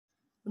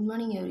Good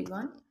morning,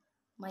 everyone.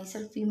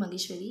 Myself, B.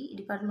 Maheswari,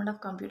 Department of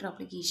Computer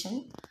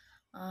Application.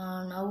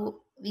 Now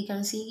we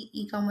can see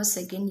e-commerce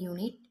second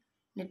unit,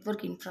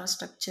 network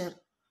infrastructure.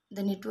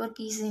 The network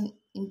is an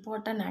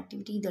important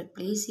activity that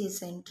plays a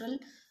central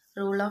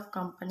role of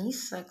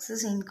companies'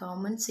 success in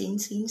common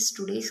sense in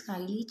today's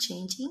highly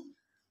changing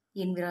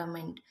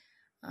environment.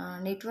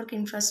 Network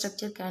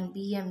infrastructure can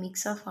be a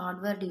mix of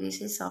hardware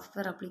devices,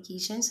 software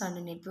applications,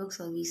 and network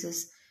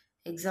services.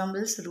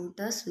 Examples: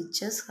 routers,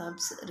 switches,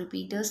 hubs,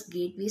 repeaters,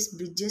 gateways,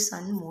 bridges,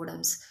 and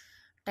modems.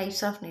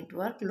 Types of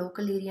network: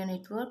 local area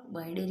network,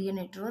 wide area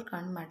network,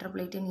 and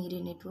metropolitan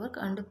area network,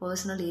 and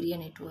personal area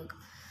network.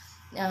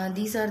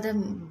 These are the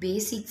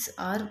basics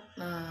or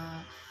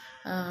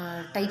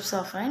types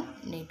of a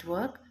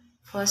network.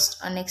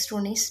 First, next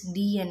one is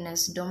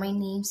DNS, domain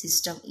name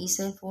system, is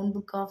a phone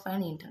book of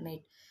an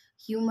internet.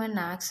 Human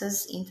access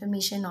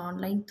information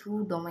online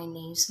through domain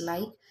names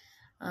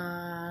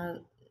uh,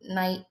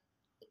 ni-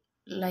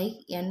 like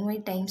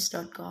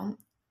nytimes.com,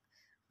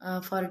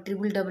 for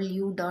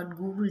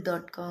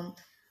www.google.com.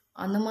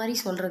 அந்த மாதிரி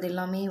சொல்கிறது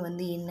எல்லாமே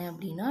வந்து என்ன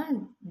அப்படின்னா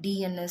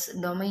DNS,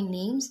 domain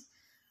names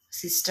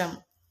system.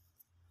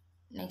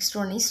 Next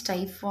one is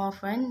type of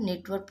and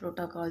network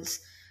protocols.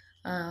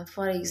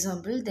 For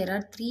example, there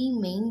are three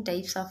main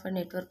types of a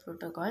network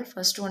protocol.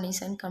 First one is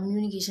an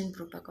communication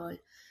protocol.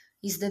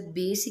 Is the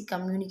basic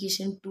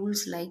communication tools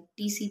like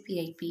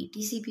TCP/IP.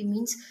 TCP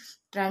means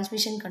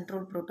transmission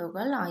control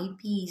protocol.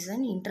 IP is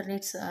an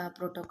internet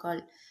protocol,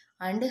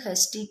 and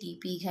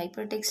HTTP,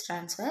 hypertext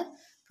transfer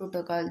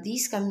protocol.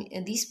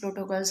 These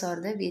protocols are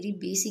the very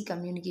basic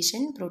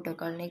communication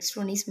protocol. Next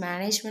one is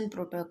management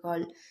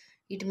protocol.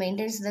 It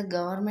maintains the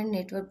government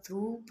network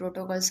through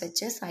protocols such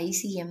as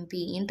ICMP,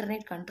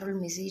 Internet Control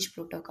Message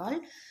Protocol,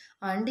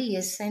 and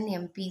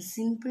SNMP,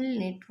 Simple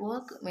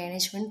Network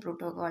Management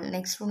Protocol.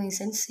 Next one is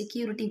a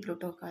security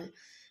protocol.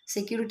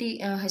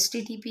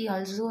 HTTP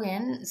also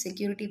an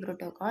security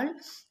protocol,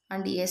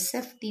 and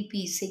SFTP,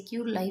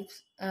 Secure Life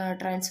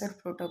Transfer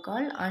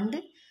Protocol, and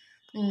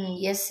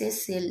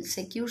SSL,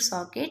 Secure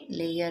Socket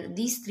Layer.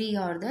 These three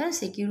are the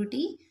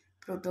security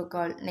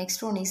protocol. Next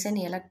one is an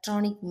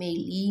electronic mail.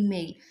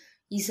 Email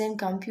is a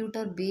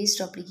computer-based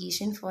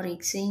application for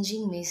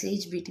exchanging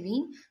message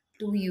between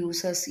two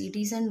users. It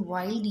is a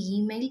wide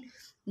email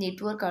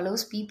network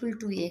allows people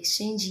to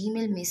exchange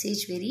email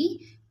message very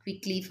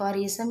quickly. For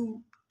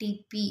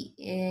SMTP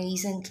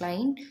is a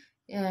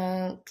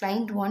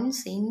client one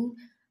send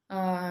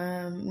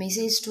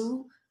message to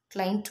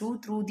client 2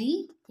 through the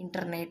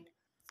internet.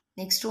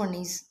 Next one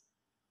is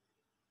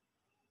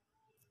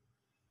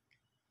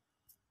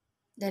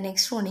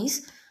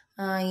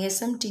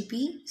SMTP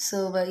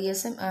server.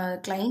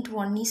 Client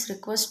 1 is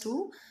request to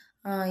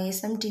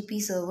SMTP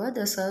server.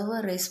 The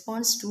server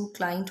responds to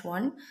client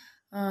 1,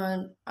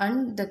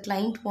 and the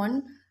client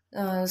 1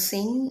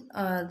 send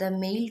the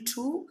mail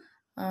to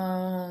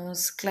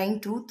client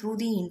 2 through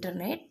the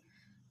internet.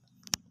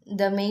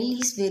 The mail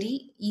is very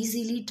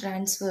easily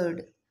transferred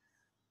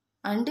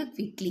and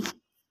quickly.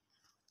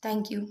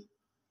 Thank you.